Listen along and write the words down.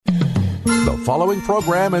following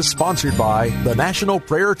program is sponsored by the National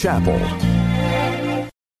Prayer Chapel.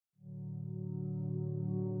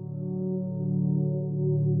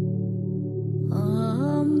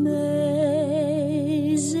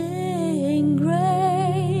 Amazing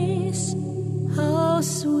grace, how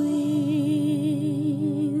sweet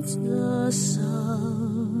the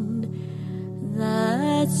sound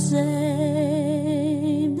that saved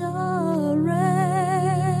a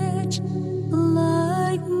wretch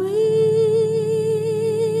like me.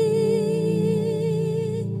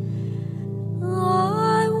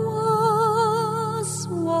 I once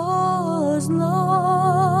was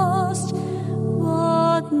lost,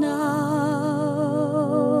 but now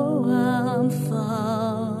am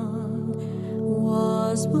found.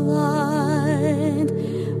 Was blind,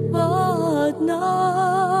 but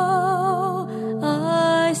now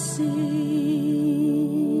I see.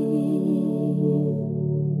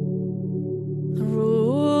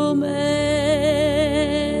 Through many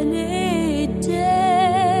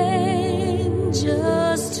dangers,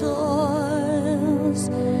 toils,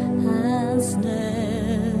 and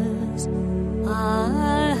snares,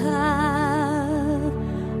 I have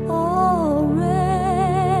already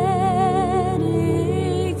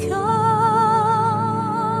come.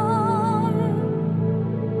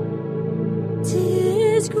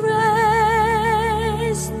 'Tis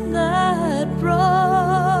grace that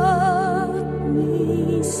brought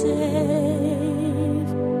me safe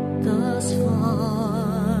thus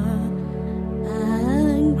far,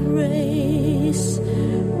 and grace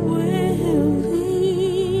will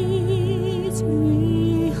lead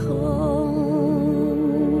me home.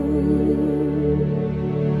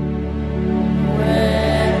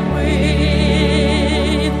 When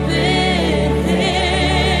we've been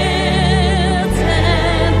here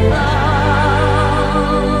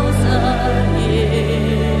 10,000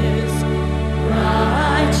 years,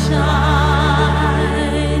 bright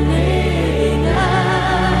shining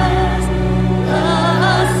as the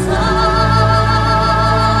sun,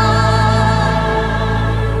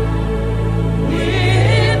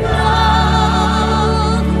 with boundless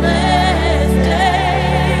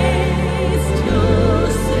days to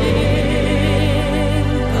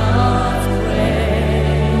sing God's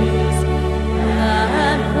praise.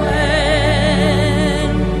 And when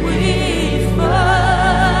we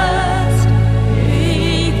first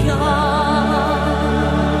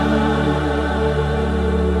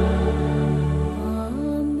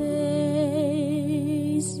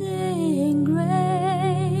Amazing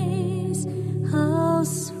grace, how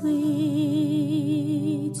sweet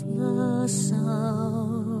the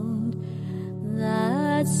sound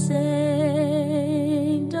that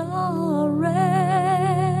saved a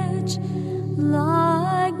wretch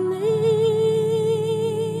like me.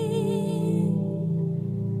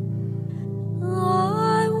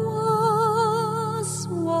 I once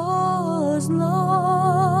was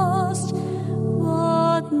lost,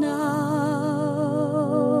 but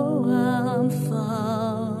now am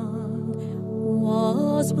found.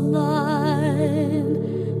 Was blind,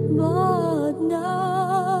 but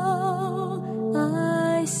now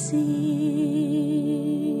I see.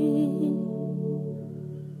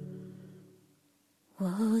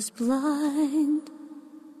 Was blind,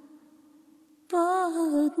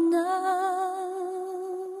 but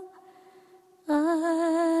now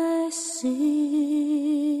I see.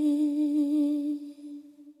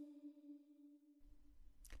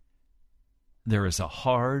 There is a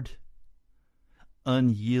hard,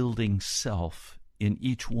 unyielding self in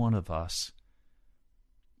each one of us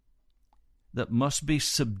that must be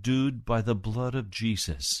subdued by the blood of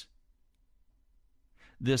Jesus.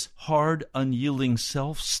 This hard, unyielding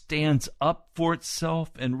self stands up for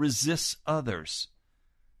itself and resists others.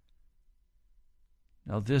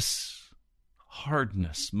 Now, this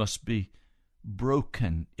hardness must be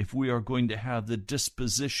broken if we are going to have the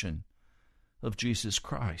disposition of Jesus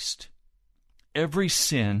Christ. Every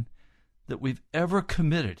sin that we've ever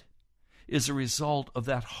committed is a result of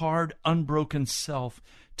that hard, unbroken self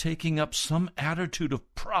taking up some attitude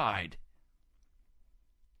of pride.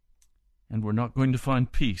 And we're not going to find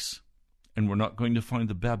peace, and we're not going to find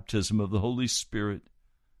the baptism of the Holy Spirit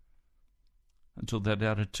until that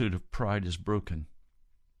attitude of pride is broken,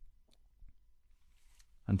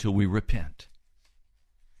 until we repent,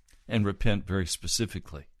 and repent very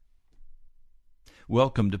specifically.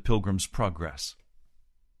 Welcome to Pilgrim's Progress.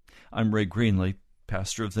 I'm Ray Greenlee,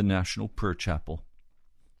 pastor of the National Prayer Chapel.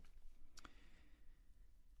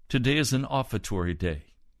 Today is an offertory day.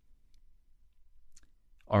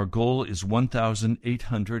 Our goal is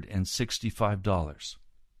 $1,865.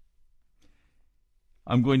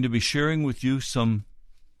 I'm going to be sharing with you some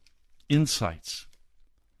insights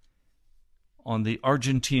on the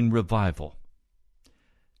Argentine revival.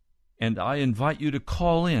 And I invite you to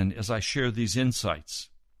call in as I share these insights.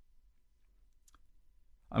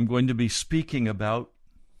 I'm going to be speaking about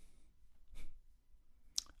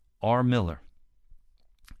R. Miller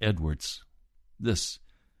Edwards, this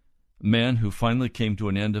man who finally came to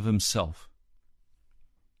an end of himself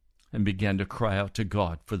and began to cry out to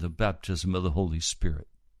God for the baptism of the Holy Spirit.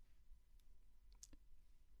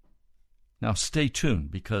 Now stay tuned,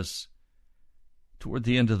 because toward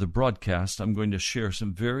the end of the broadcast, I'm going to share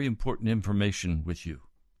some very important information with you,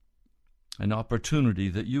 an opportunity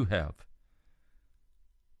that you have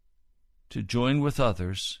to join with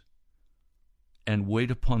others and wait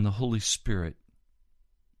upon the Holy Spirit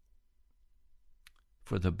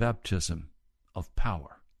for the baptism of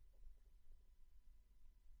power.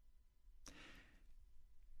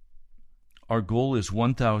 Our goal is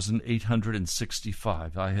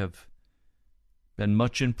 1,865. I have been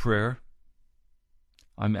much in prayer.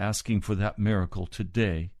 I'm asking for that miracle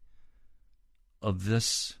today of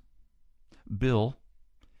this bill,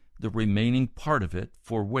 the remaining part of it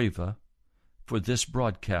for WAVA, for this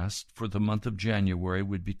broadcast for the month of January,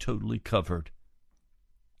 would be totally covered.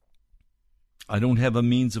 I don't have a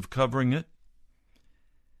means of covering it,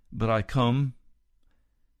 but I come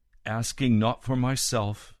asking not for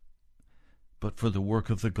myself, but for the work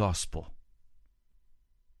of the gospel.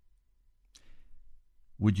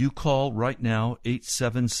 Would you call right now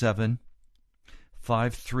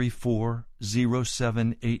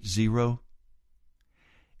 877-534-0780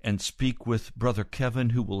 and speak with Brother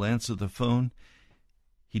Kevin, who will answer the phone?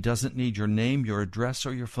 He doesn't need your name, your address,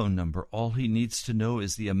 or your phone number. All he needs to know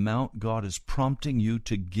is the amount God is prompting you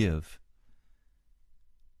to give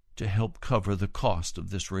to help cover the cost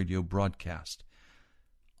of this radio broadcast.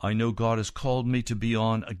 I know God has called me to be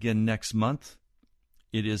on again next month.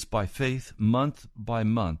 It is by faith, month by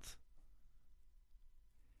month.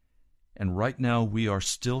 And right now we are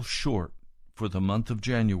still short for the month of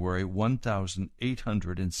January,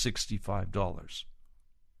 $1,865.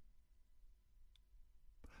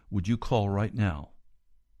 Would you call right now?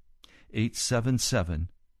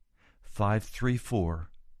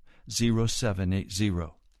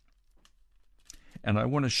 877-534-0780. And I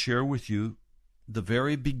want to share with you the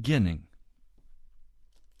very beginning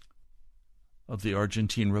of the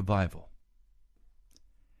Argentine revival.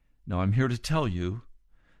 Now, I'm here to tell you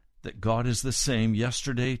that God is the same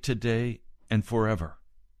yesterday, today, and forever.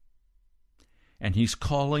 And He's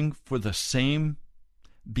calling for the same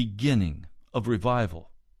beginning of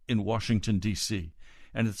revival in Washington, D.C.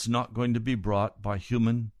 And it's not going to be brought by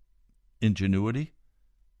human ingenuity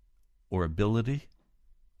or ability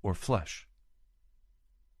or flesh.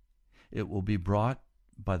 It will be brought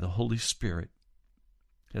by the Holy Spirit,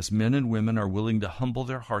 as men and women are willing to humble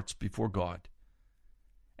their hearts before God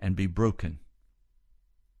and be broken.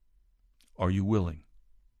 Are you willing?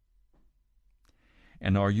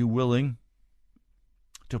 And are you willing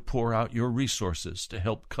to pour out your resources to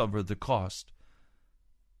help cover the cost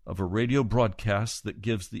of a radio broadcast that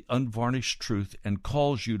gives the unvarnished truth and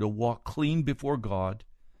calls you to walk clean before God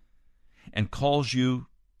and calls you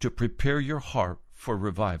to prepare your heart for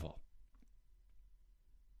revival?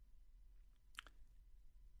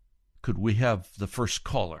 Could we have the first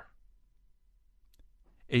caller?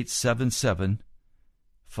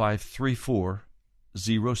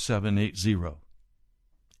 877-534-0780.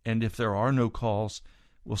 And if there are no calls,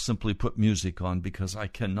 we'll simply put music on, because I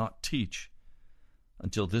cannot teach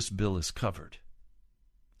until this bill is covered.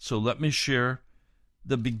 So let me share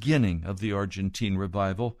the beginning of the Argentine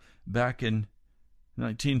revival back in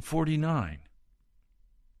 1949.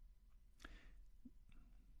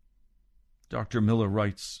 Dr. Miller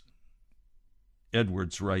writes,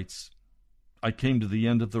 Edwards writes, I came to the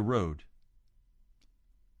end of the road,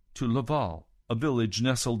 to Laval, a village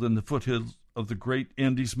nestled in the foothills of the great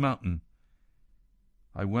Andes Mountain.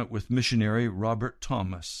 I went with missionary Robert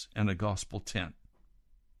Thomas and a gospel tent.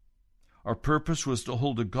 Our purpose was to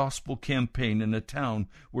hold a gospel campaign in a town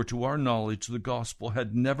where, to our knowledge, the gospel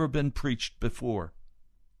had never been preached before.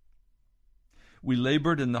 We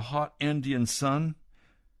labored in the hot Andean sun,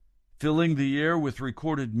 filling the air with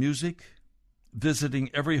recorded music, visiting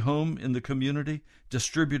every home in the community,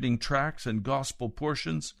 distributing tracts and gospel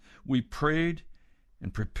portions. We prayed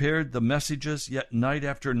and prepared the messages, yet night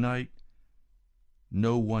after night,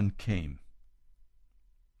 no one came.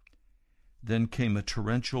 Then came a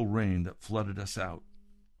torrential rain that flooded us out.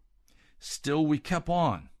 Still we kept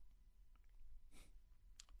on.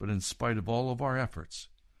 But in spite of all of our efforts,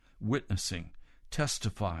 witnessing,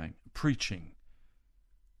 testifying, preaching,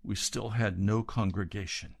 we still had no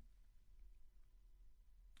congregation.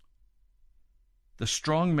 the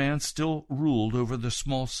strong man still ruled over the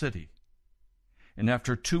small city. And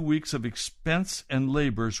after 2 weeks of expense and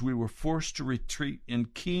labors, we were forced to retreat in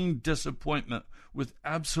keen disappointment with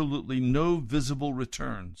absolutely no visible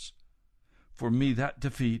returns. For me, that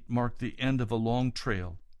defeat marked the end of a long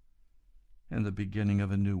trail and the beginning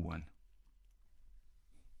of a new one.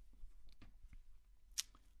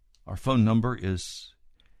 Our phone number is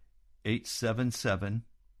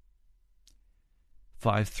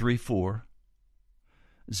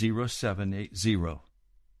 877-534-0780.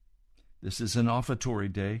 This is an offertory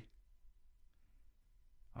day.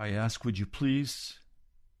 I ask, would you please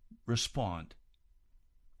respond?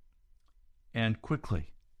 And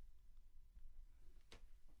quickly.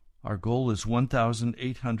 Our goal is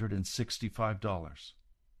 $1,865.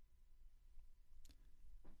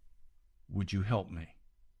 Would you help me?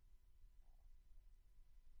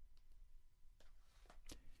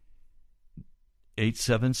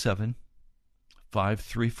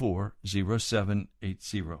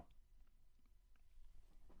 (877-534-0780).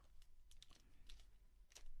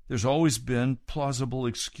 There's always been plausible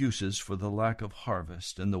excuses for the lack of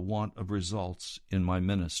harvest and the want of results in my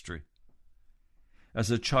ministry.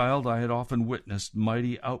 As a child, I had often witnessed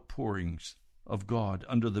mighty outpourings of God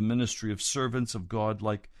under the ministry of servants of God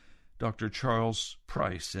like Dr. Charles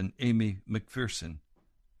Price and Amy McPherson.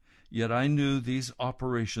 Yet I knew these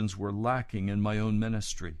operations were lacking in my own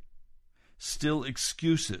ministry. Still,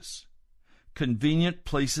 excuses, convenient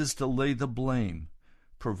places to lay the blame,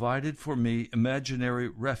 provided for me imaginary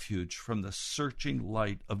refuge from the searching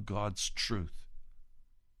light of God's truth.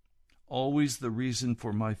 Always the reason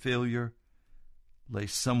for my failure lay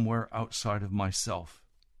somewhere outside of myself.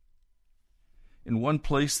 In one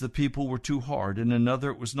place the people were too hard, in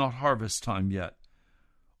another it was not harvest time yet,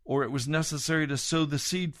 or it was necessary to sow the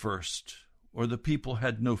seed first, or the people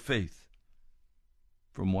had no faith.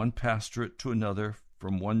 From one pastorate to another,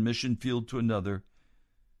 from one mission field to another,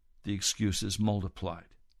 the excuses multiplied.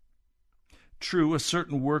 True, a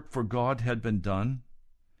certain work for God had been done.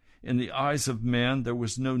 In the eyes of man, there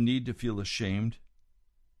was no need to feel ashamed.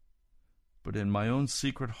 But in my own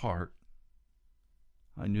secret heart,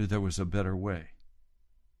 I knew there was a better way.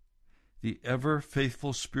 The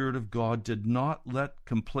ever-faithful Spirit of God did not let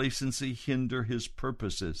complacency hinder his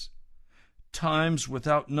purposes. Times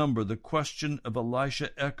without number, the question of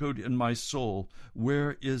Elisha echoed in my soul,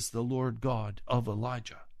 "Where is the Lord God of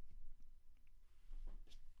Elijah?"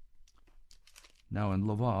 Now in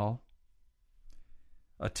Laval,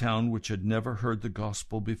 a town which had never heard the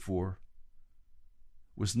gospel before,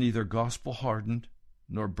 was neither gospel-hardened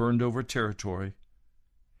nor burned-over territory,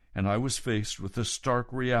 and I was faced with the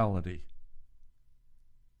stark reality.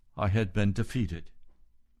 I had been defeated.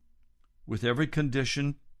 With every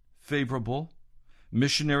condition favorable,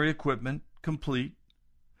 missionary equipment complete,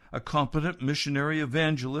 a competent missionary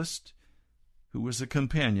evangelist who was a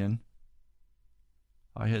companion,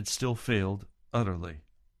 I had still failed utterly.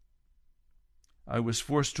 I was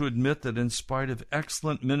forced to admit that in spite of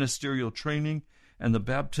excellent ministerial training and the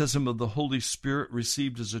baptism of the Holy Spirit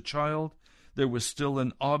received as a child, there was still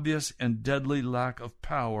an obvious and deadly lack of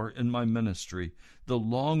power in my ministry. The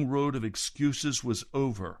long road of excuses was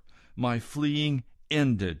over. My fleeing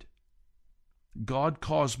ended. God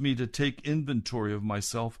caused me to take inventory of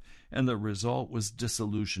myself, and the result was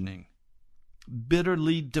disillusioning.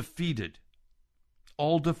 Bitterly defeated,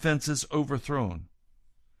 all defenses overthrown,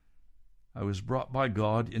 I was brought by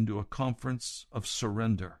God into a conference of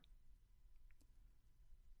surrender.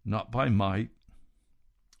 Not by might,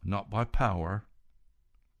 not by power,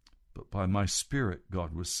 but by my Spirit,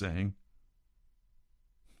 God was saying.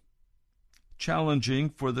 Challenging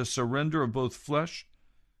for the surrender of both flesh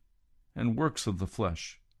and works of the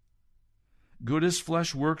flesh. Good as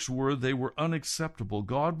flesh works were, they were unacceptable.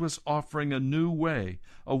 God was offering a new way,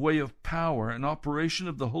 a way of power, an operation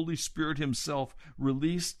of the Holy Spirit himself,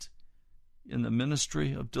 released in the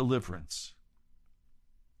ministry of deliverance.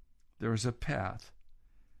 There is a path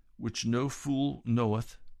which no fool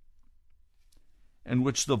knoweth, and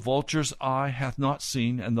which the vulture's eye hath not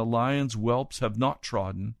seen, and the lion's whelps have not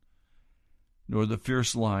trodden, nor the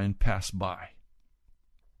fierce lion passed by.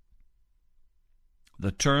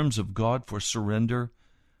 The terms of God for surrender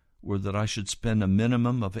were that I should spend a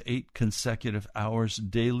minimum of 8 consecutive hours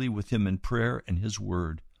daily with him in prayer and his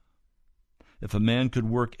word. If a man could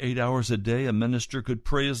work 8 hours a day, a minister could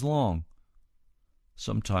pray as long.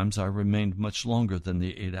 Sometimes I remained much longer than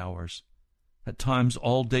the 8 hours, at times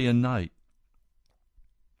all day and night.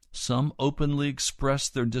 Some openly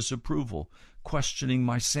expressed their disapproval, questioning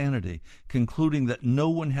my sanity, concluding that no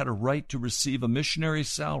one had a right to receive a missionary's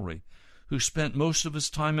salary who spent most of his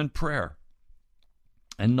time in prayer.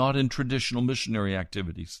 and not in traditional missionary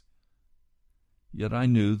activities. Yet I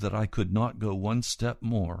knew that I could not go one step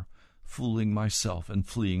more fooling myself and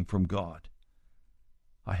fleeing from God.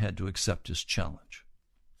 I had to accept his challenge.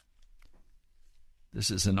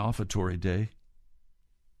 This is an offertory day,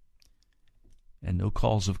 and no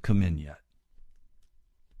calls have come in yet.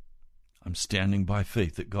 I'm standing by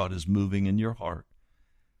faith that God is moving in your heart,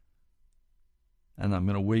 and I'm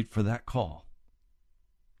going to wait for that call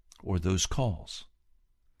or those calls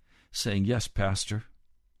saying, yes, Pastor,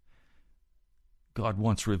 God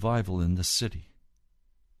wants revival in this city,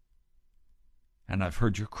 and I've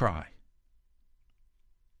heard your cry,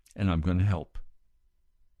 and I'm going to help.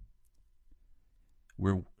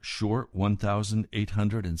 We're short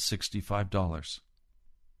 $1,865.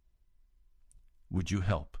 Would you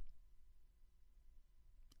help?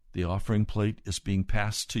 The offering plate is being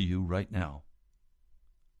passed to you right now.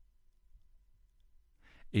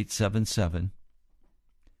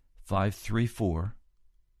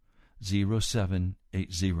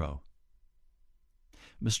 877-534-0780.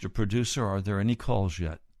 Mr. Producer, are there any calls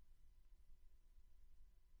yet?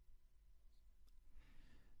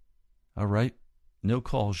 All right, no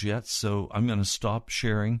calls yet, so I'm going to stop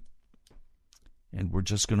sharing, and we're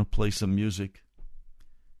just going to play some music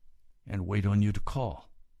and wait on you to call.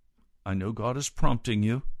 I know God is prompting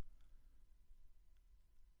you.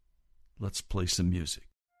 Let's play some music.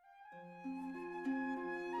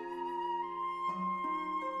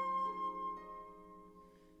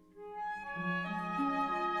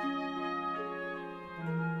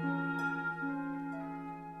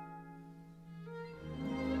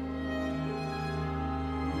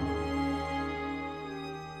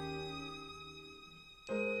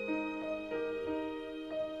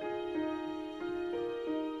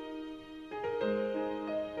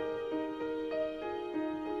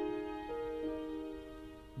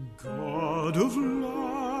 God of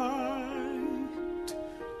light,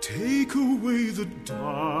 take away the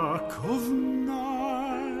dark of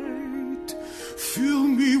night. Fill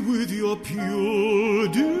me with your pure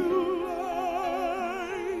delight.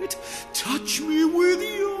 Touch me with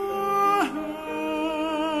your hand.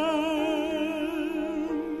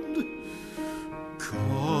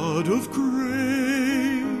 God of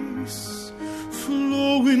grace,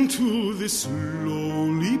 flow into this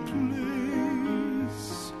lowly place.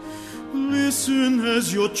 Listen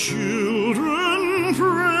as your children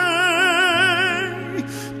pray.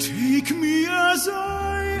 Take me as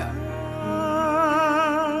I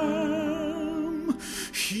am,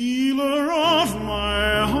 healer of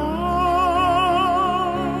my heart,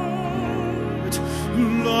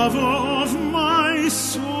 lover of my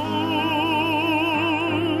soul,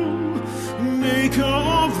 maker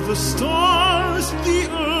of the stars, the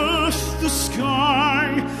earth, the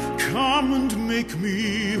sky. Come and make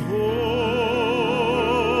me whole.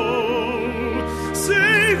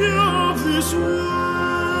 Savior of this world,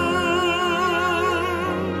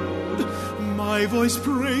 my voice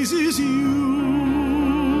praises you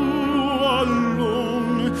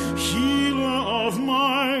alone, healer of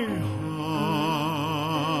my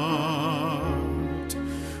heart,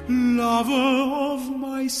 lover of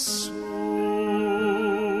my soul.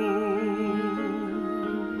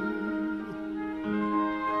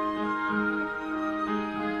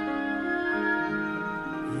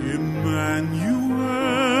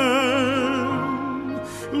 Emmanuel,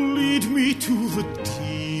 lead me to the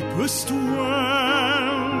deepest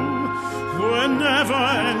well, where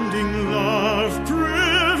never-ending love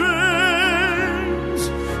prevails,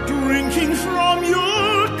 drinking from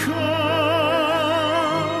your cup.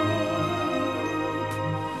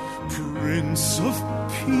 Prince of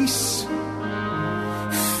Peace,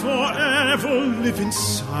 forever live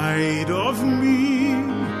inside of me,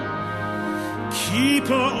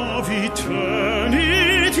 keeper of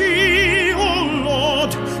eternity, oh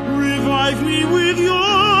Lord, revive me with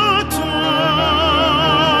your touch,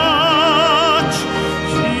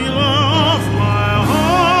 healer of my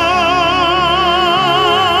heart,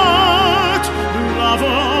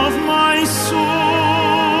 lover of my soul,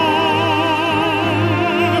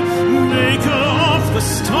 maker of the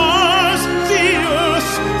stars, the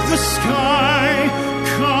earth, the sky.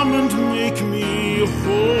 Come and make me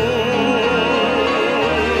whole.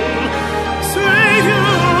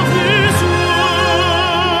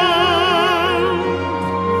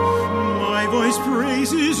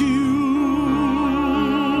 Praises you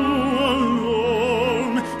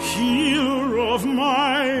alone, healer of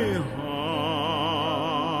my heart,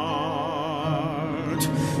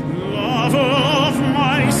 lover of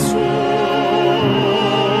my soul.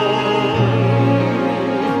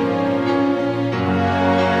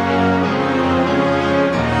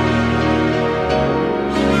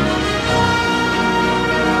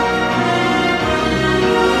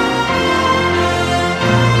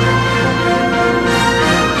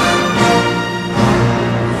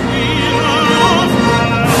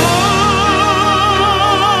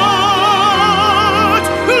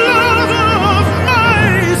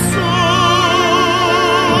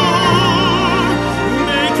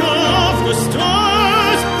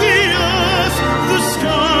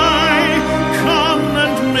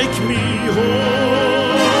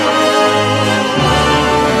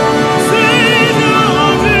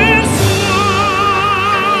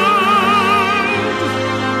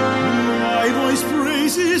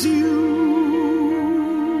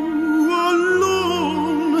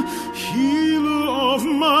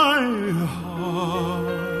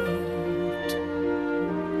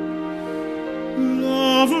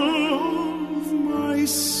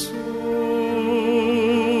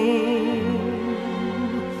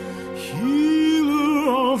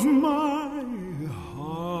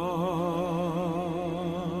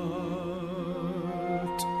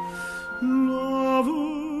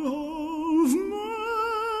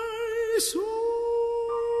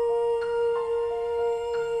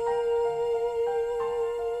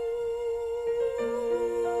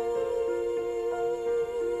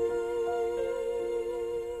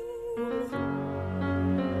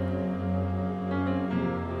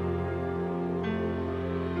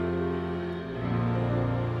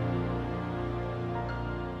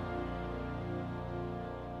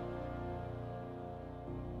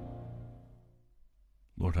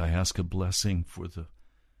 Lord, I ask a blessing for the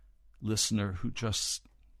listener who just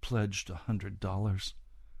pledged $100.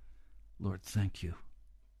 Lord, thank you.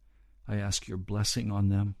 I ask your blessing on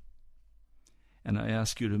them, and I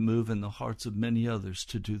ask you to move in the hearts of many others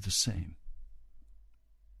to do the same.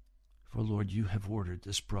 For, Lord, you have ordered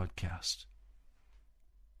this broadcast,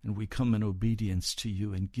 and we come in obedience to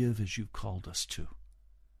you and give as you've called us to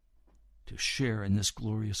share in this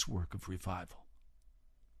glorious work of revival.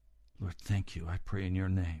 Lord, thank you. I pray in your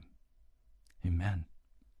name. Amen.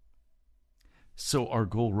 So our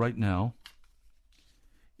goal right now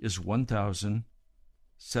is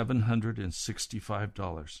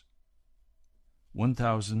 $1,765.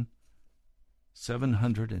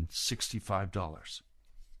 $1,765.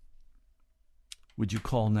 Would you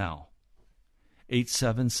call now?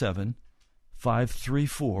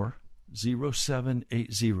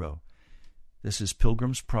 877-534-0780. This is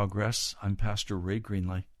Pilgrim's Progress. I'm Pastor Ray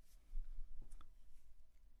Greenley.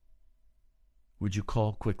 Would you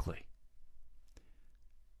call quickly?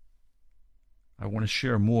 I want to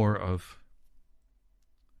share more of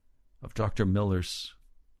Dr. Miller's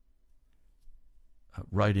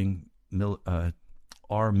writing,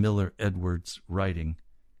 R. Miller Edwards' writing.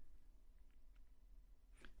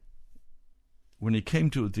 When he came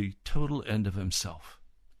to the total end of himself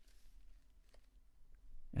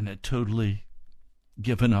and had totally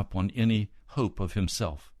given up on any hope of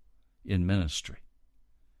himself in ministry,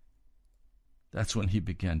 that's when he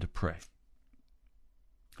began to pray.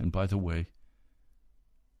 And by the way,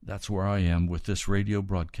 that's where I am with this radio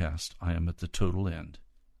broadcast. I am at the total end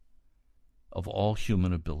of all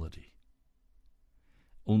human ability.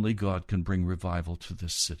 Only God can bring revival to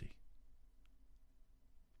this city.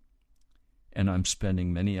 And I'm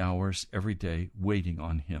spending many hours every day waiting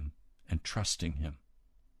on him and trusting him.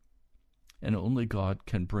 And only God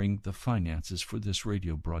can bring the finances for this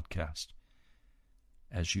radio broadcast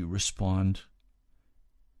as you respond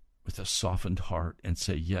with a softened heart and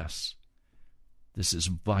say, yes, this is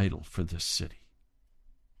vital for this city.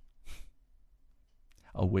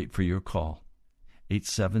 I'll wait for your call.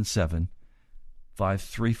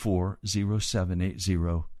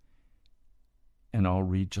 877-534-0780, and I'll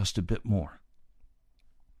read just a bit more.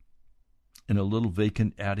 In a little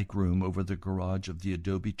vacant attic room over the garage of the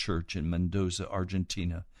Adobe Church in Mendoza,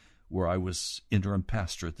 Argentina, where I was interim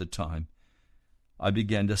pastor at the time, I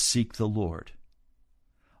began to seek the Lord.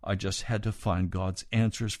 I just had to find God's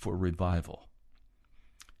answers for revival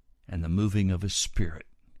and the moving of His Spirit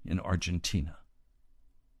in Argentina.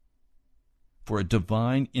 For a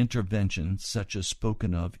divine intervention such as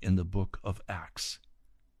spoken of in the book of Acts.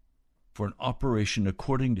 For an operation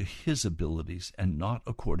according to His abilities and not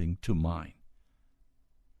according to mine.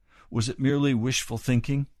 Was it merely wishful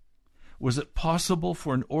thinking? Was it possible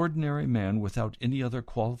for an ordinary man without any other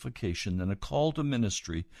qualification than a call to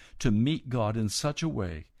ministry to meet God in such a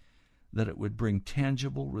way that it would bring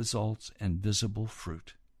tangible results and visible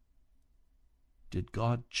fruit? Did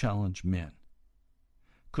God challenge men?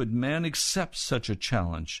 Could man accept such a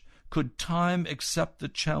challenge? Could time accept the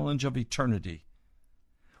challenge of eternity?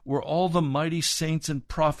 Were all the mighty saints and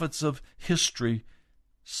prophets of history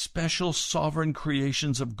special sovereign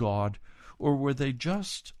creations of God, or were they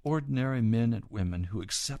just ordinary men and women who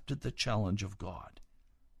accepted the challenge of God?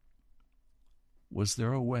 Was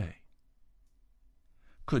there a way?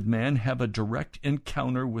 Could man have a direct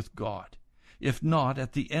encounter with God? If not,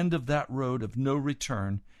 at the end of that road of no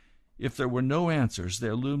return, if there were no answers,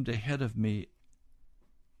 there loomed ahead of me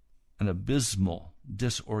an abysmal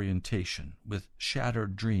disorientation with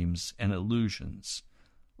shattered dreams and illusions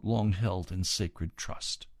long held in sacred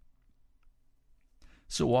trust.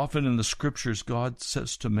 So often in the Scriptures, God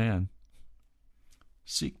says to man,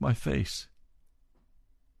 "Seek my face,"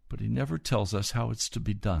 but He never tells us how it's to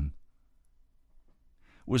be done.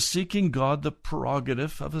 Was seeking God the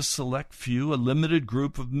prerogative of a select few, a limited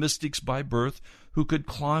group of mystics by birth who could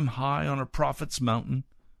climb high on a prophet's mountain?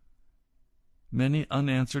 Many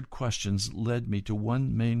unanswered questions led me to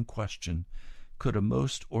one main question: could a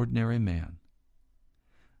most ordinary man,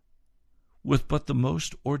 with but the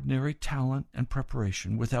most ordinary talent and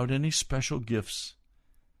preparation, without any special gifts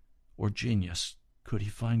or genius, could he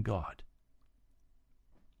find God?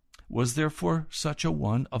 Was there for such a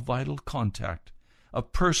one a vital contact, a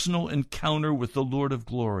personal encounter with the Lord of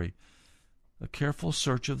glory? A careful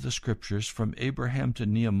search of the Scriptures, from Abraham to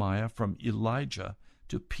Nehemiah, from Elijah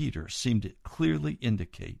to Peter, seemed to clearly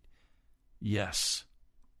indicate yes.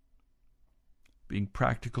 Being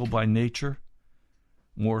practical by nature,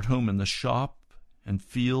 more at home in the shop and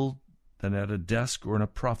field than at a desk or in a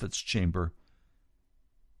prophet's chamber,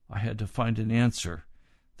 I had to find an answer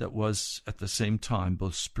that was at the same time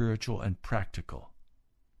both spiritual and practical.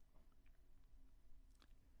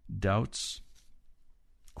 Doubts,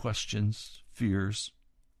 questions, fears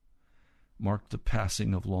marked the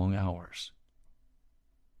passing of long hours.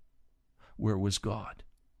 Where was God?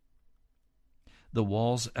 The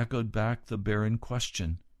walls echoed back the barren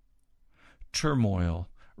question. Turmoil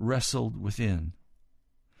wrestled within.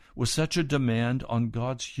 Was such a demand on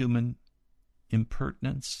God's human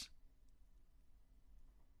impertinence?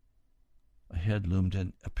 Ahead loomed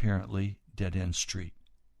an apparently dead-end street.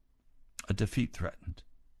 A defeat threatened,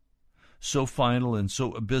 so final and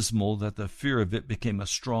so abysmal that the fear of it became a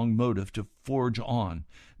strong motive to forge on.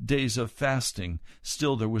 Days of fasting,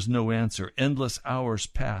 still there was no answer. Endless hours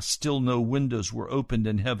passed, still no windows were opened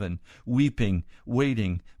in heaven. Weeping,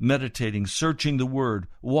 waiting, meditating, searching the word,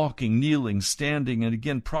 walking, kneeling, standing, and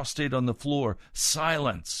again prostrate on the floor.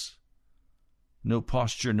 Silence. No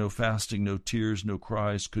posture, no fasting, no tears, no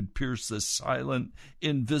cries could pierce the silent,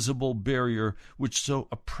 invisible barrier which so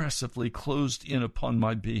oppressively closed in upon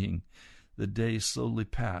my being. The days slowly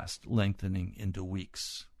passed, lengthening into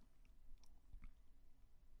weeks.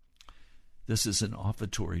 This is an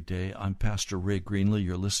offertory day. I'm Pastor Ray Greenlee.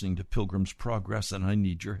 You're listening to Pilgrim's Progress, and I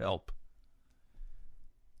need your help.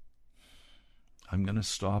 I'm going to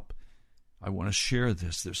stop. I want to share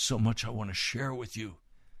this. There's so much I want to share with you.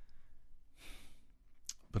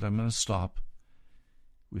 But I'm going to stop.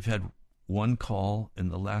 We've had one call in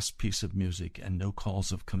the last piece of music, and no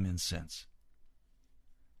calls have come in since.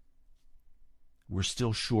 We're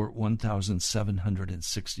still short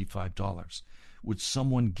 $1,765. Would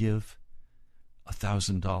someone give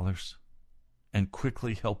 $1,000 and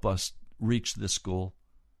quickly help us reach this goal?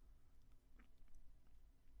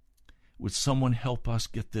 Would someone help us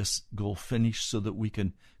get this goal finished so that we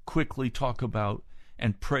can quickly talk about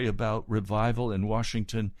and pray about revival in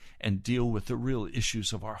Washington and deal with the real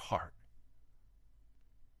issues of our heart?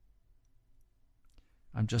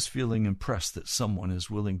 I'm just feeling impressed that someone is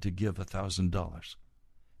willing to give $1,000.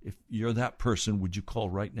 If you're that person, would you call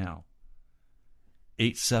right now?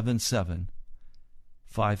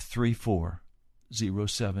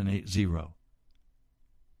 877-534-0780.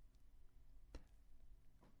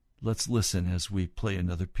 Let's listen as we play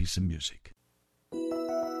another piece of music.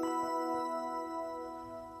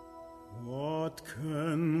 What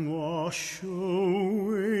can wash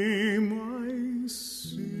away my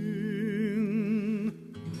sin?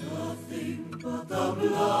 Nothing but the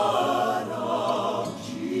blood of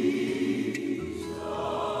Jesus.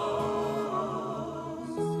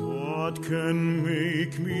 What can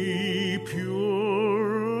make me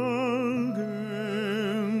pure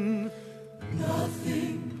again?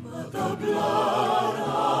 Nothing but the blood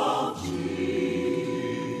of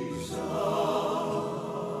Jesus.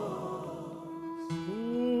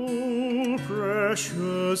 Oh,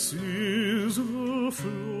 precious is the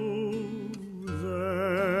flow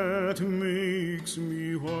that makes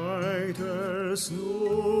me white as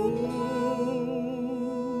snow.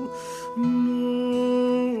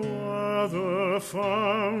 No other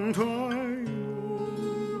fount I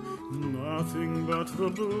know, nothing but the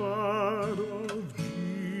blood of Jesus.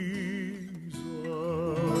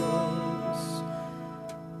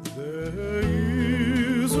 There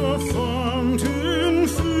is a fountain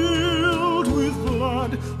filled with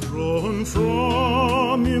blood drawn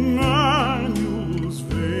from Emmanuel's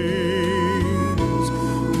veins,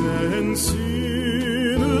 and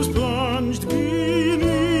sinners plunged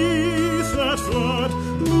beneath that flood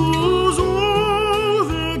lose all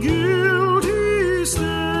their guilty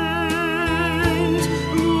stains,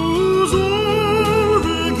 lose all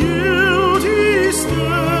their guilty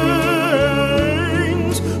stains,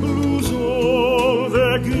 lose all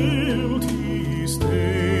their guilty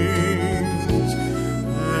stains,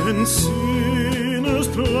 and sinners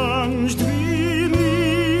plunged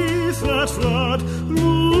beneath that flood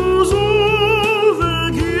lose all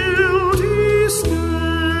their guilty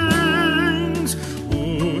stains.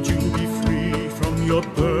 Would you be free from your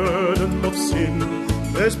burden of sin?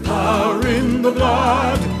 There's power in the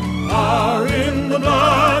blood, power in the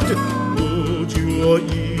blood. Would your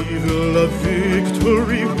evil a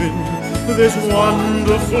victory win? There's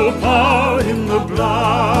wonderful power in the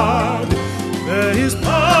blood. There is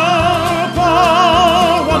power,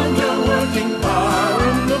 power, wonder-working power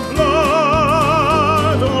in the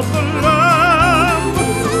blood of the Lamb.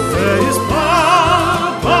 There is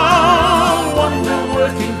power, power,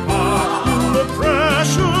 wonder-working power in the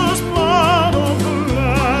precious blood of the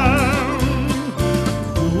Lamb.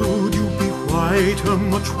 Would you be whiter,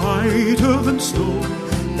 much whiter than snow?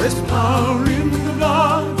 There's power in the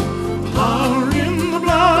blood, power in the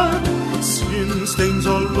blood. Sin stains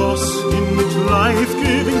are lost in its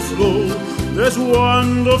life-giving flow. There's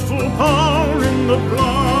wonderful power in the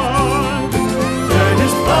blood. There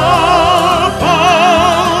is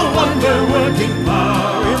power, wonder-working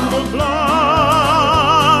power in the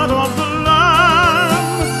blood of the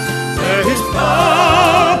Lamb. There is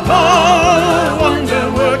power,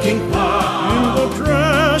 wonder-working power in the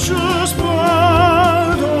precious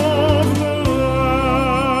blood of the Lamb.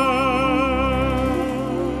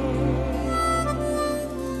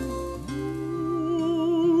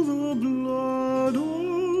 The blood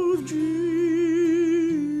of Jesus.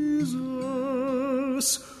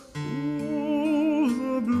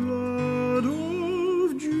 The blood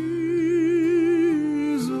of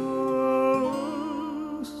Jesus.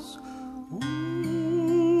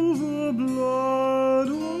 The blood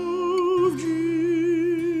of Jesus.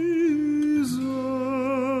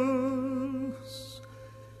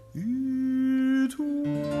 It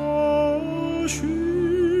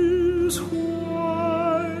washes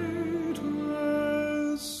white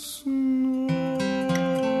as snow.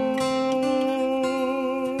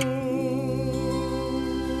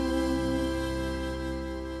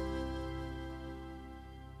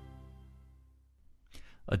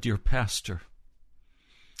 A dear pastor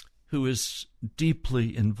who is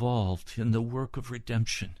deeply involved in the work of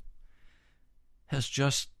redemption has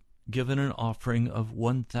just given an offering of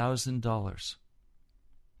 $1,000.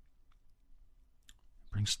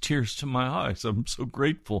 Brings tears to my eyes. I'm so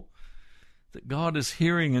grateful that God is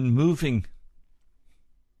hearing and moving.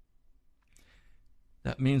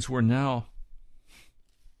 That means we're now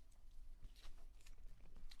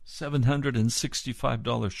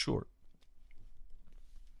 $765 short.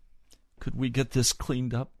 Could we get this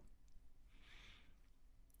cleaned up?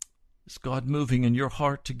 Is God moving in your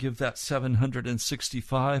heart to give that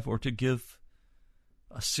 $765, or to give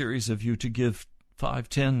a series of you to give $5,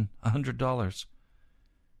 $10, $100?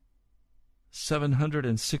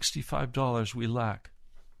 $765 we lack.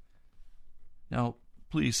 Now,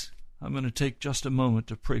 please, I'm going to take just a moment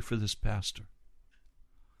to pray for this pastor.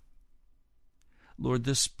 Lord,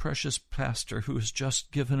 this precious pastor who has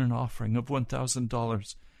just given an offering of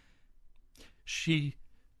 $1,000, she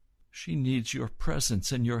needs your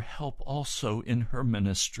presence and your help also in her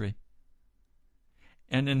ministry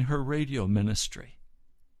and in her radio ministry.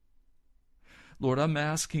 Lord, I'm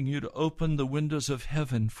asking you to open the windows of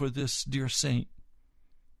heaven for this dear saint.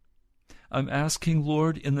 I'm asking,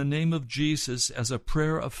 Lord, in the name of Jesus, as a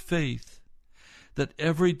prayer of faith, that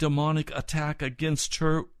every demonic attack against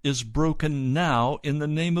her is broken now in the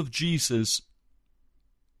name of Jesus.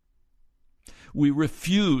 We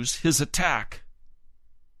refuse his attack.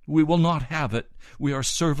 We will not have it. We are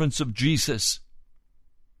servants of Jesus.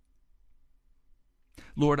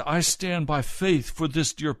 Lord, I stand by faith for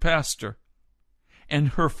this dear pastor and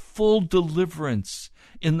her full deliverance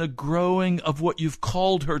in the growing of what you've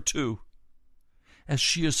called her to, as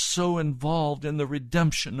she is so involved in the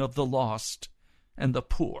redemption of the lost and the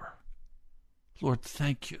poor. Lord,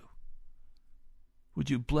 thank you. Would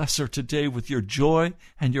you bless her today with your joy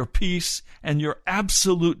and your peace and your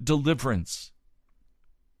absolute deliverance?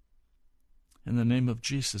 In the name of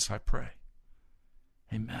Jesus, I pray.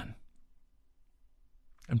 Amen.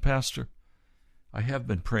 And Pastor, I have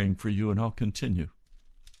been praying for you, and I'll continue.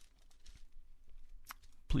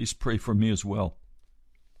 Please pray for me as well.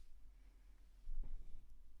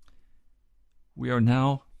 We are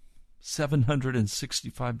now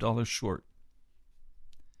 $765 short.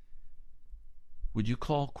 Would you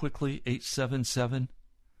call quickly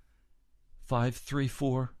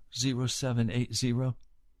 877-534-0780?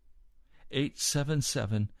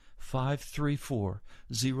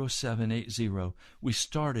 877-534-0780. We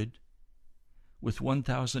started with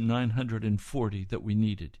 1,940 that we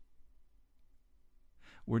needed.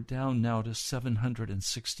 We're down now to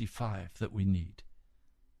 765 that we need.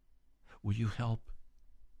 Will you help?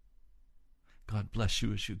 God bless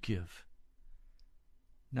you as you give.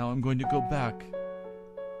 Now I'm going to go back.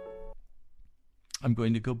 I'm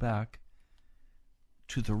going to go back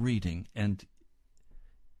to the reading, and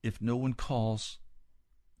if no one calls,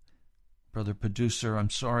 brother producer, I'm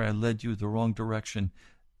sorry I led you the wrong direction.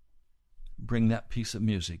 Bring that piece of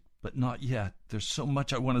music, but not yet. There's so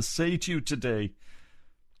much I want to say to you today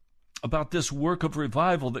about this work of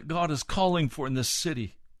revival that God is calling for in this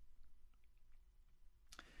city.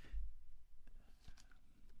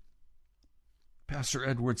 Pastor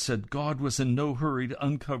Edwards said, God was in no hurry to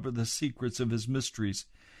uncover the secrets of his mysteries.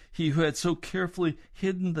 He who had so carefully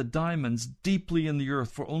hidden the diamonds deeply in the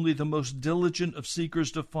earth for only the most diligent of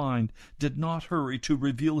seekers to find, did not hurry to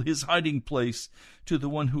reveal his hiding place to the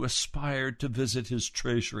one who aspired to visit his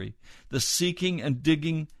treasury. The seeking and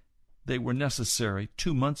digging, they were necessary.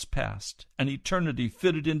 2 months passed. An eternity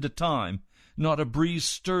fitted into time. Not a breeze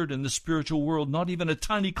stirred in the spiritual world. Not even a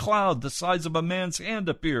tiny cloud the size of a man's hand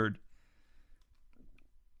appeared.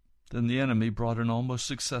 Then the enemy brought an almost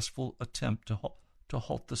successful attempt to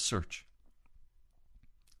halt the search.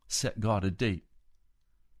 Set God a date.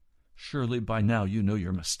 Surely by now you know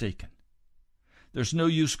you're mistaken. There's no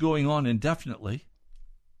use going on indefinitely.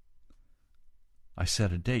 I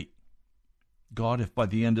set a date. God, if by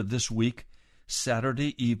the end of this week,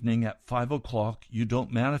 Saturday evening at 5 o'clock, you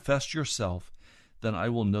don't manifest yourself, then I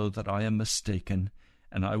will know that I am mistaken,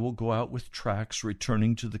 and I will go out with tracts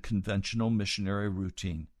returning to the conventional missionary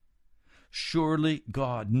routine. Surely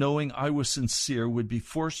God, knowing I was sincere, would be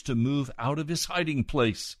forced to move out of his hiding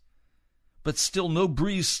place. But still no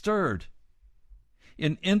breeze stirred.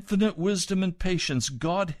 In infinite wisdom and patience,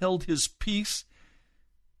 God held his peace,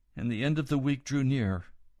 and the end of the week drew near.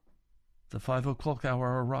 The 5 o'clock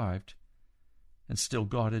hour arrived, and still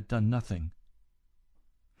God had done nothing.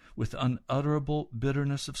 With unutterable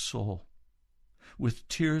bitterness of soul, with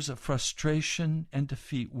tears of frustration and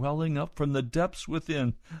defeat welling up from the depths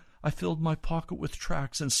within, I filled my pocket with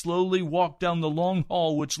tracts and slowly walked down the long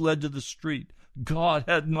hall which led to the street. God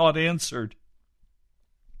had not answered.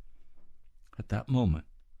 At that moment,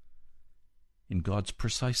 in God's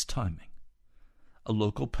precise timing, a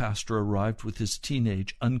local pastor arrived with his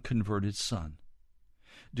teenage, unconverted son.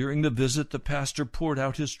 During the visit, the pastor poured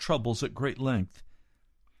out his troubles at great length.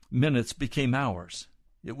 Minutes became hours.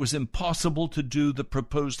 It was impossible to do the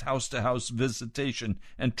proposed house-to-house visitation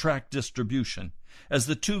and tract distribution. As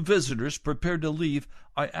the two visitors prepared to leave,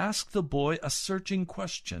 I asked the boy a searching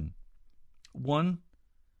question. One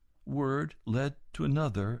word led to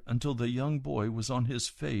another until the young boy was on his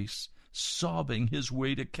face, sobbing his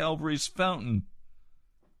way to Calvary's fountain.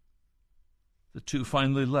 The two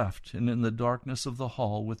finally left, and in the darkness of the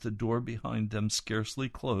hall, with the door behind them scarcely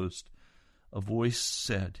closed, a voice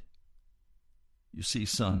said, "You see,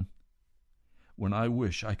 son, when I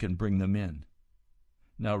wish I can bring them in.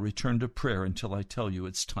 Now return to prayer until I tell you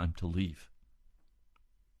it's time to leave."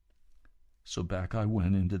 So back I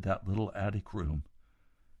went into that little attic room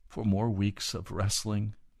for more weeks of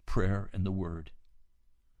wrestling, prayer, and the Word.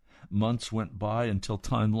 Months went by until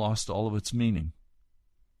time lost all of its meaning.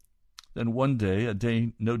 Then one day, a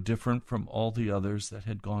day no different from all the others that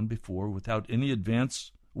had gone before, without any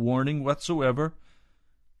advance warning whatsoever,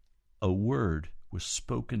 a word was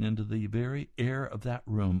spoken into the very air of that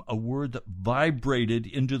room, a word that vibrated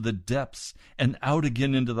into the depths and out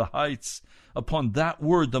again into the heights. Upon that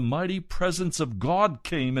word, the mighty presence of God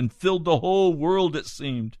came and filled the whole world, it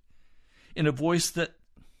seemed, in a voice that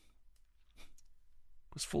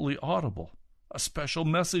was fully audible. A special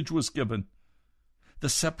message was given. The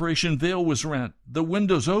separation veil was rent. The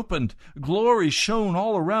windows opened. Glory shone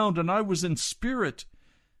all around, and I was in spirit.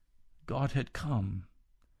 God had come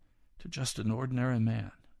to just an ordinary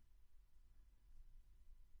man.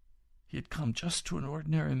 He had come just to an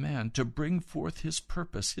ordinary man to bring forth his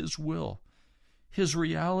purpose, his will. His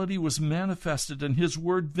reality was manifested and his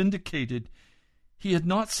word vindicated. He had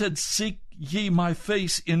not said, "Seek ye my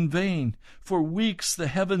face," in vain. For weeks the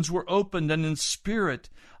heavens were opened, and in spirit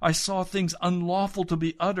I saw things unlawful to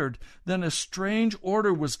be uttered. Then a strange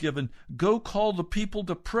order was given. "Go call the people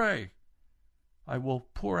to pray. I will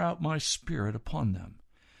pour out my spirit upon them.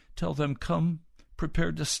 Tell them, come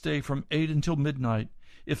prepared to stay from 8 until midnight.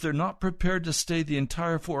 If they're not prepared to stay the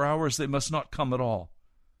entire 4 hours, they must not come at all."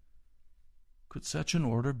 Could such an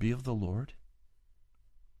order be of the Lord?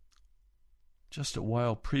 Just a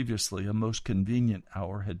while previously, a most convenient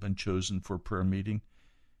hour had been chosen for a prayer meeting,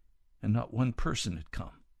 and not one person had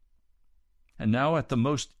come. And now, at the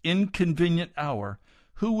most inconvenient hour,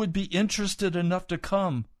 who would be interested enough to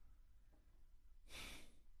come?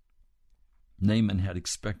 Naaman had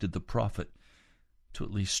expected the prophet to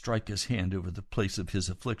at least strike his hand over the place of his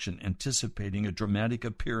affliction, anticipating a dramatic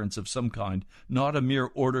appearance of some kind, not a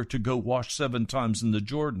mere order to go wash 7 times in the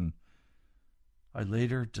Jordan. I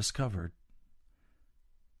later discovered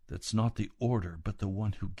that's not the order, but the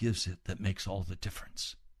one who gives it that makes all the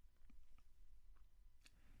difference.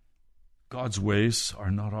 God's ways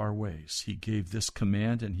are not our ways. He gave this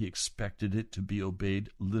command, and he expected it to be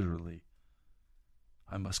obeyed literally.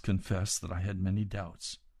 I must confess that I had many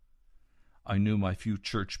doubts. I knew my few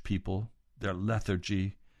church people, their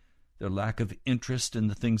lethargy, their lack of interest in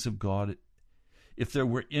the things of God. If there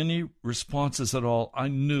were any responses at all, I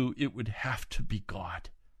knew it would have to be God.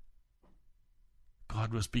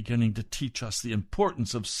 God was beginning to teach us the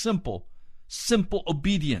importance of simple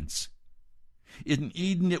obedience. In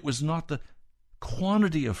Eden, it was not the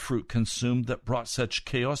quantity of fruit consumed that brought such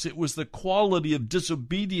chaos. It was the quality of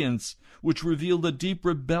disobedience which revealed a deep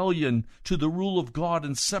rebellion to the rule of God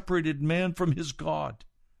and separated man from his God.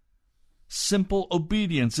 Simple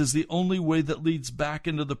obedience is the only way that leads back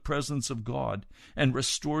into the presence of God and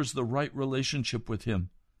restores the right relationship with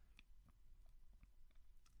Him.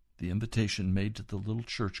 The invitation made to the little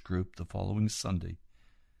church group the following Sunday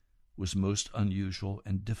was most unusual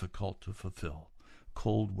and difficult to fulfill.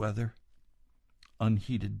 Cold weather,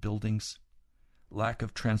 unheated buildings, lack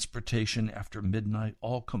of transportation after midnight,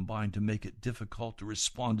 all combined to make it difficult to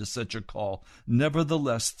respond to such a call.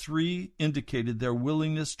 Nevertheless, 3 indicated their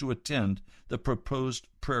willingness to attend the proposed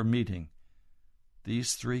prayer meeting.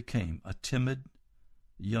 These 3 came: a timid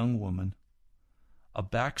young woman, a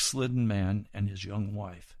backslidden man, and his young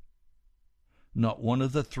wife. Not one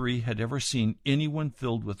of the 3 had ever seen anyone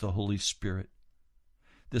filled with the Holy Spirit.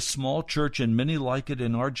 This small church and many like it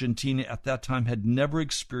in Argentina at that time had never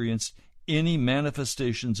experienced any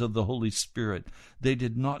manifestations of the Holy Spirit. They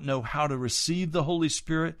did not know how to receive the Holy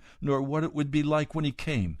Spirit, nor what it would be like when He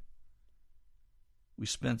came. We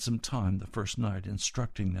spent some time the first night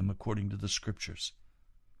instructing them according to the Scriptures.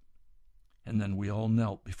 And then we all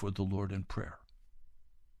knelt before the Lord in prayer.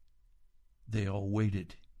 They all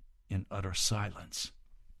waited in utter silence.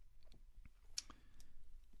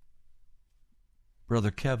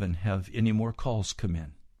 Brother Kevin, have any more calls come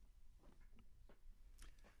in?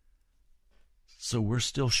 So we're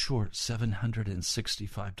still short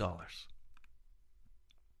 $765.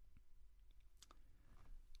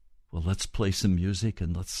 Well, let's play some music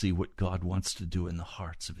and let's see what God wants to do in the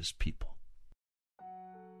hearts of His people.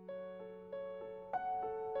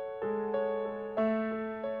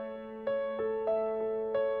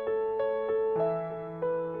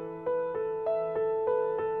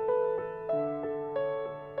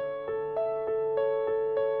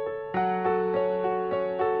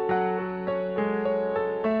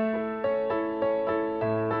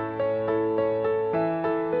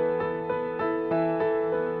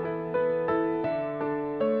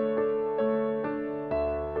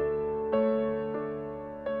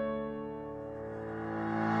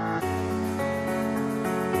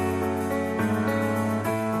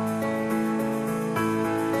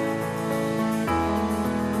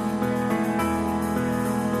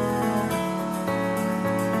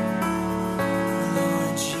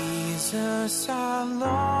 I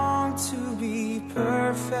long to be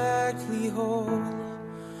perfectly whole.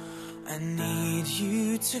 I need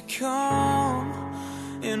you to come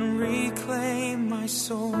and reclaim my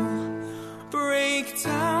soul. Break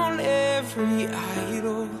down every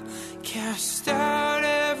idol, cast out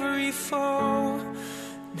every foe.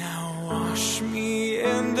 Now wash me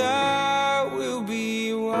and I will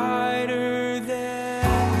be whiter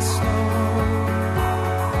than snow.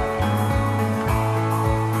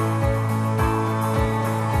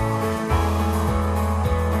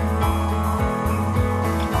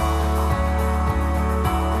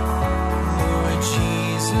 Lord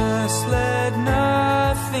Jesus, let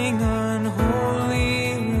nothing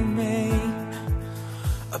unholy remain.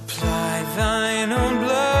 Apply thine own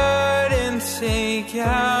blood and take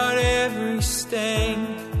out every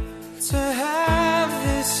stain. To have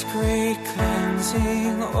this great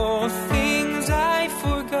cleansing, all things I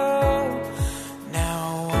forgo.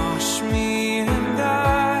 Now wash me and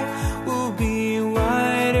I will be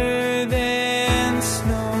whiter than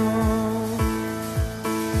snow.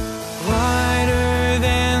 Whiter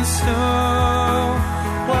than snow,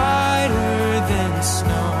 whiter than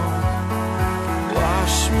snow.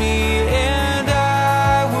 Wash me and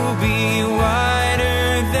I will be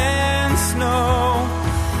whiter than snow.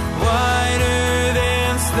 Whiter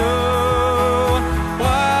than snow,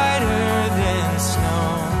 whiter than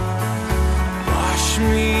snow. Wash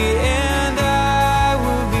me and I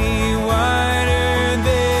will be whiter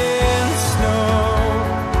than snow.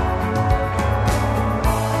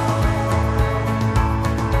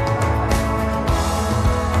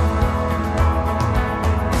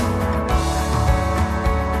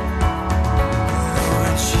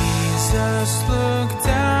 Lord Jesus, look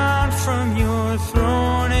down from your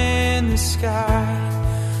throne in the sky.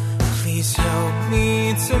 Please help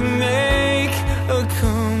me to make a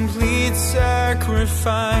complete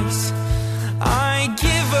sacrifice. I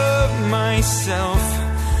give up myself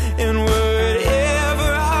and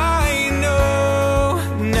whatever I know.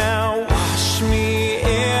 Now wash me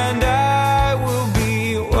and I will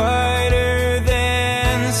be whiter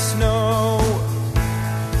than snow.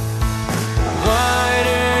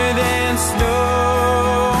 Whiter than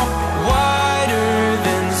snow, whiter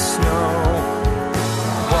than snow.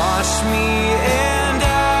 Wash me and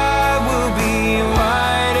I will be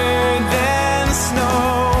whiter than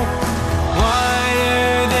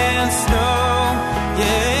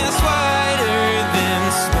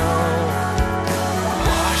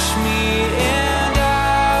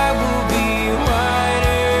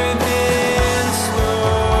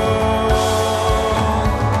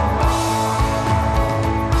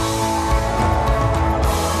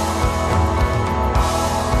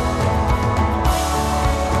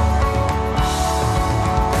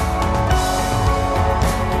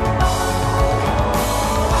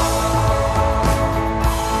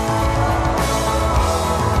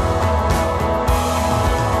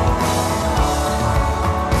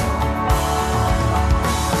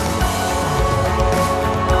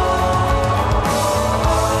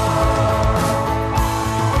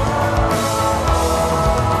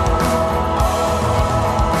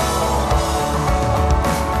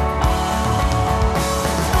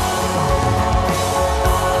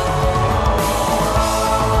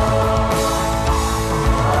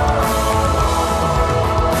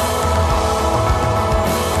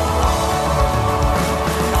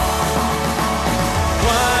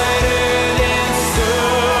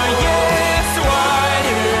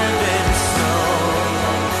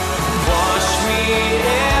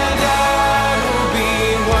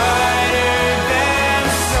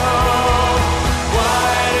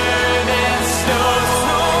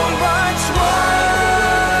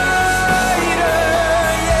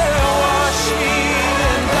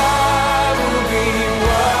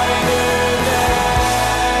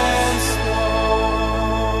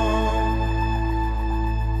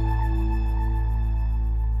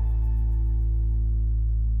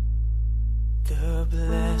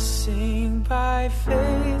by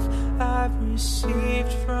faith I've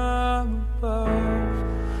received from above.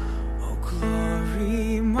 Oh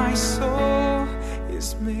glory, my soul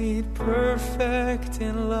is made perfect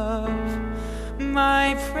in love.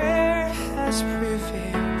 My prayer has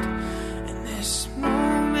prevailed. In this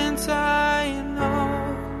moment I know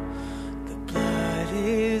the blood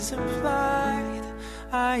is applied.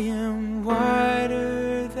 I am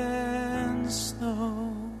whiter than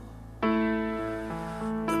snow.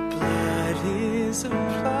 The blood is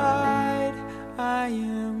applied. I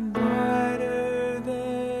am whiter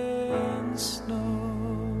than snow.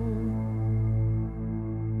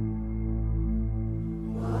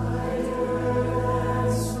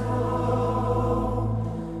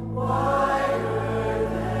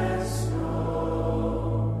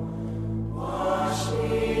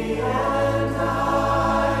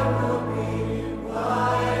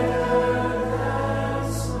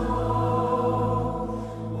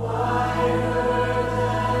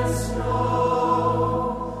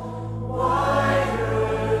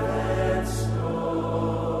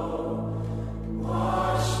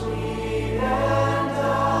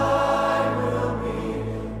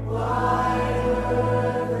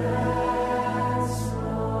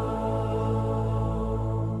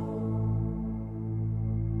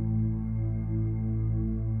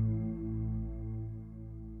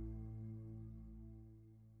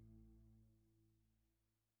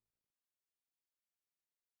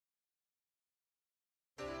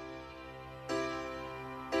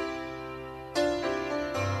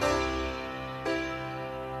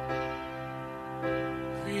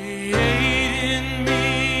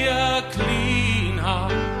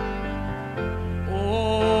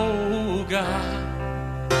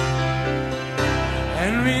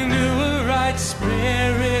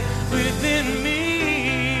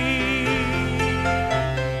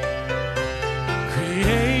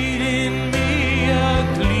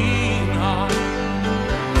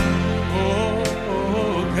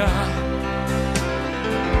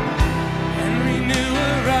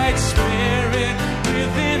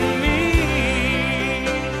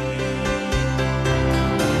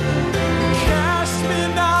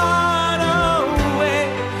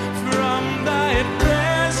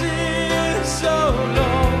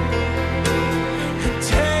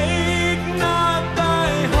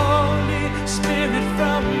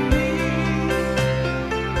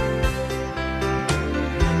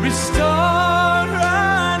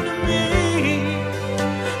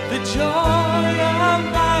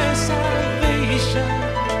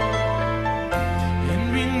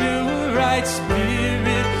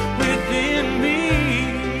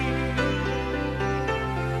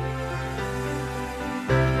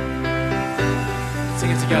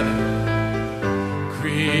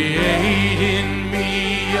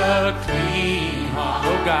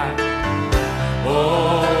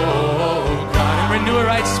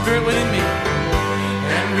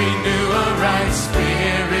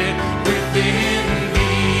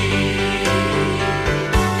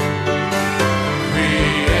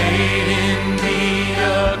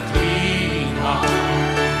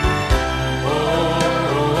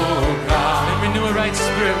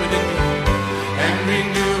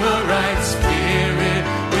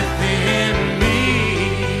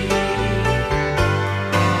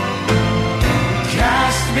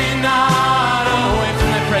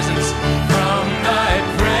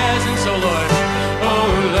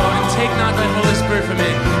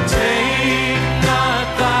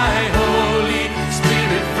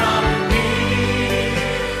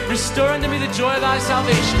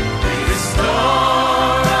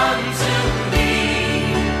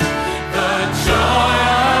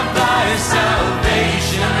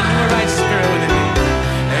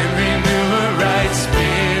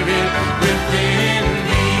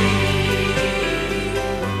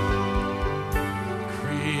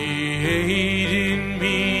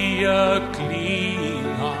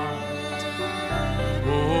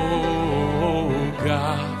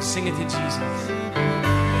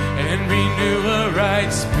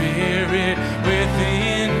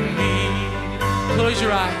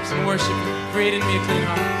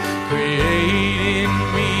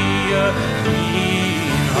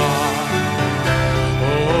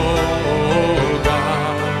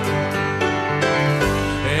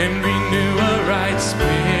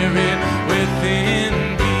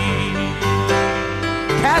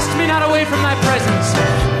 Cast me not away from thy presence.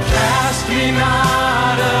 Cast me not